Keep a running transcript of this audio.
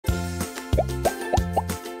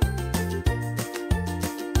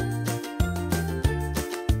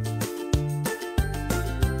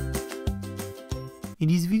In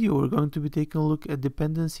this video, we're going to be taking a look at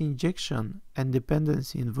dependency injection and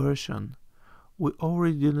dependency inversion. We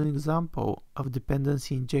already did an example of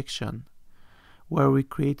dependency injection, where we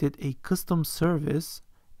created a custom service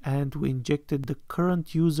and we injected the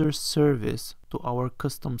current user service to our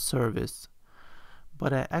custom service.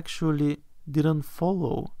 But I actually didn't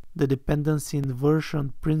follow the dependency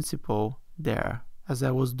inversion principle there as I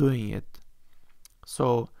was doing it.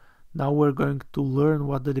 So now we're going to learn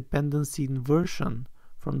what the dependency inversion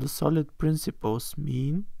from the solid principles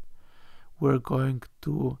mean. We're going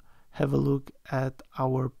to have a look at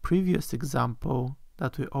our previous example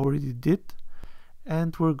that we already did,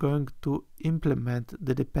 and we're going to implement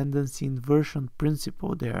the dependency inversion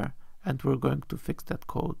principle there, and we're going to fix that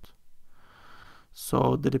code.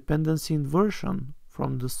 So the dependency inversion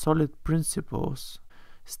from the solid principles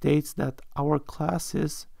states that our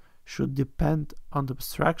classes should depend on the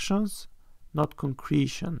abstractions, not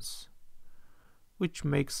concretions, which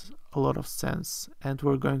makes a lot of sense, and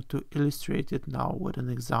we're going to illustrate it now with an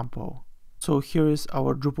example. So here is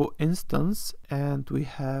our Drupal instance, and we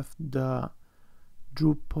have the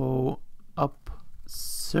Drupal up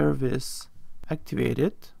service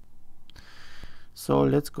activated. So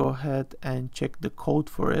let's go ahead and check the code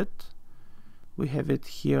for it. We have it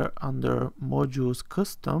here under modules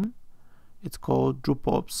custom. It's called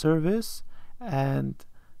Drupal up service, and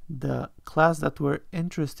the class that we're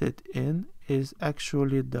interested in is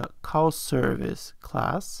actually the cow service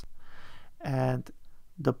class. And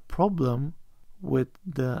the problem with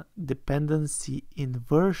the dependency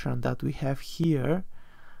inversion that we have here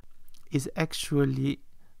is actually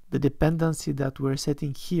the dependency that we're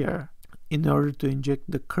setting here in order to inject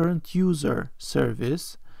the current user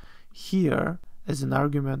service. Here as an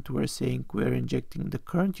argument we're saying we're injecting the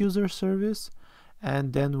current user service,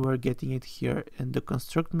 and then we're getting it here in the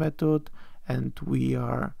construct method, and we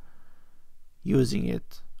are using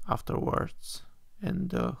it afterwards in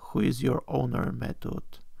the who is your owner method.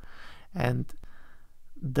 And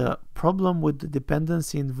the problem with the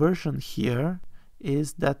dependency inversion here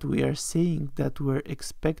is that we are saying that we're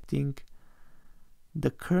expecting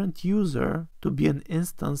the current user to be an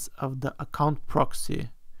instance of the account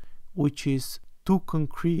proxy, which is too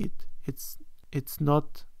concrete. It's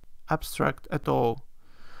not abstract at all.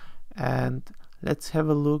 And let's have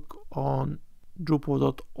a look on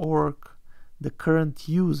Drupal.org the current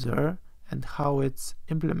user and how it's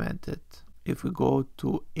implemented. If we go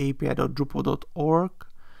to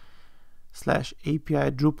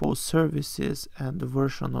api.drupal.org/API Drupal services and the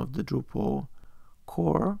version of the Drupal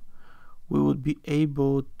core, we would be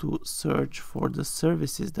able to search for the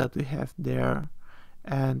services that we have there.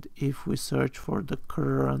 And if we search for the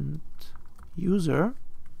current user,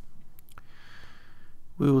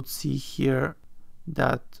 we would see here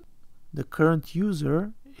that the current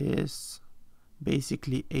user is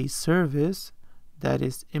basically a service that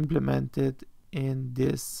is implemented in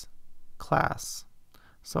this class.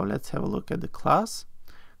 So let's have a look at the class.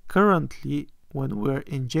 Currently, when we're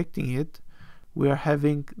injecting it, we are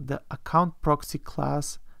having the account proxy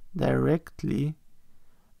class directly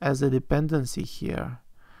as a dependency here.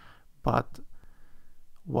 But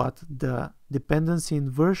what the dependency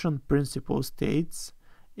inversion principle states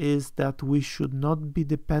is that we should not be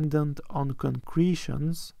dependent on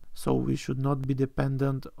concretions. So we should not be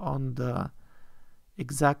dependent on the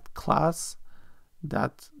exact class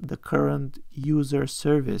that the current user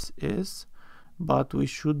service is, but we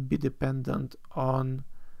should be dependent on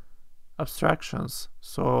abstractions.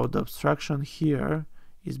 So the abstraction here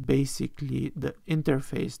is basically the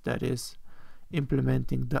interface that is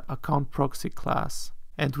implementing the account proxy class.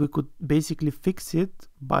 And we could basically fix it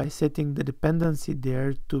by setting the dependency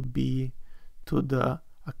there to be to the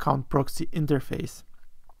account proxy interface.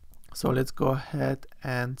 So let's go ahead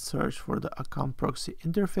and search for the account proxy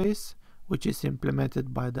interface, which is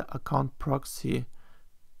implemented by the account proxy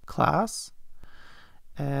class.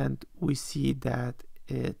 And we see that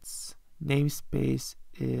its namespace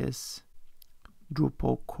is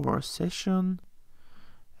Drupal core session,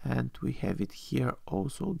 and we have it here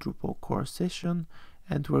also Drupal core session.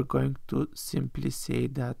 And we're going to simply say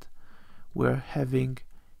that we're having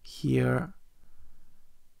here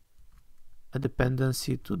a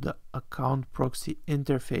dependency to the account proxy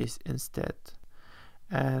interface instead.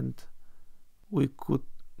 And we could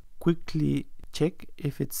quickly check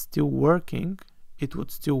if it's still working. It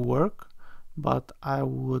would still work, but I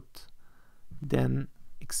would then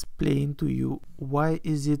explain to you why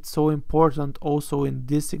is it so important also in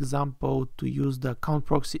this example to use the account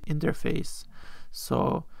proxy interface.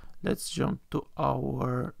 So let's jump to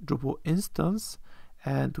our Drupal instance,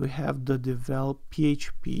 and we have the devel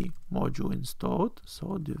PHP module installed.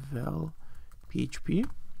 So devel PHP,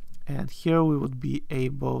 and here we would be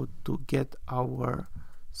able to get our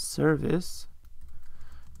service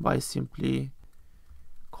by simply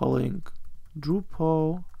calling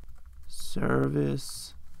Drupal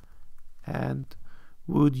service, and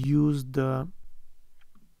we would use the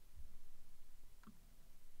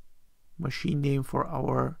machine name for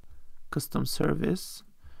our custom service,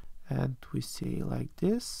 and we say like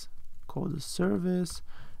this, call the service,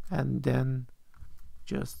 and then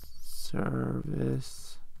just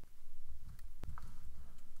service,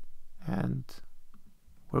 and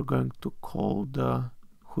we're going to call the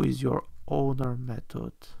who is your owner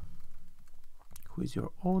method, who is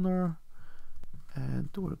your owner, and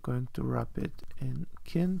we're going to wrap it in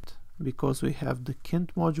Kint because we have the Kint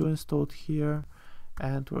module installed here,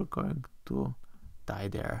 and we're going to die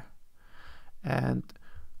there. And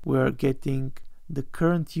we're getting the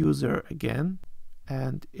current user again,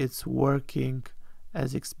 and it's working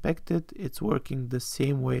as expected. It's working the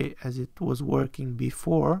same way as it was working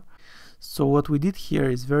before. So what we did here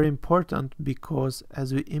is very important, because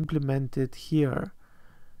as we implemented here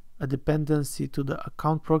a dependency to the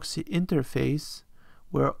account proxy interface,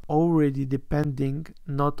 we're already depending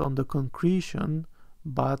not on the concretion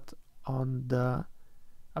but on the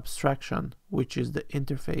abstraction, which is the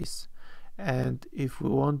interface. And if we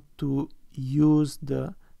want to use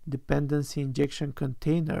the dependency injection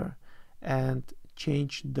container and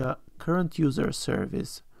change the current user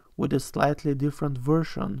service with a slightly different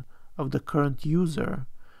version of the current user,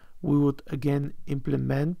 we would again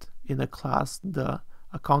implement in a class the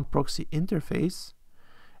account proxy interface,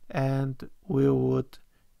 and we would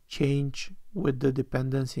change with the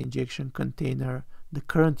dependency injection container the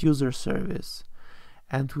current user service,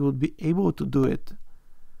 and we would be able to do it.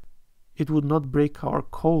 It would not break our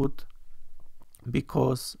code,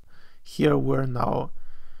 because here we're now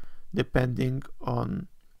depending on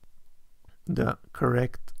the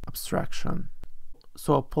correct abstraction.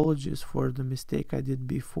 So apologies for the mistake I did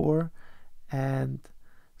before, and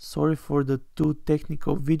sorry for the too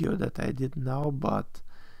technical video that I did now, but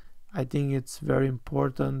I think it's very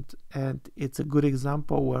important, and it's a good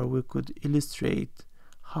example where we could illustrate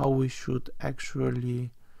how we should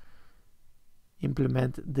actually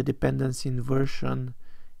implement the dependency inversion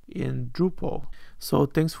in Drupal. So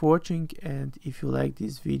thanks for watching, and if you like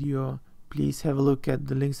this video, please have a look at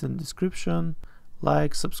the links in the description,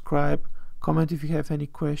 like, subscribe, comment if you have any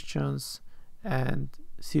questions, and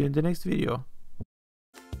see you in the next video.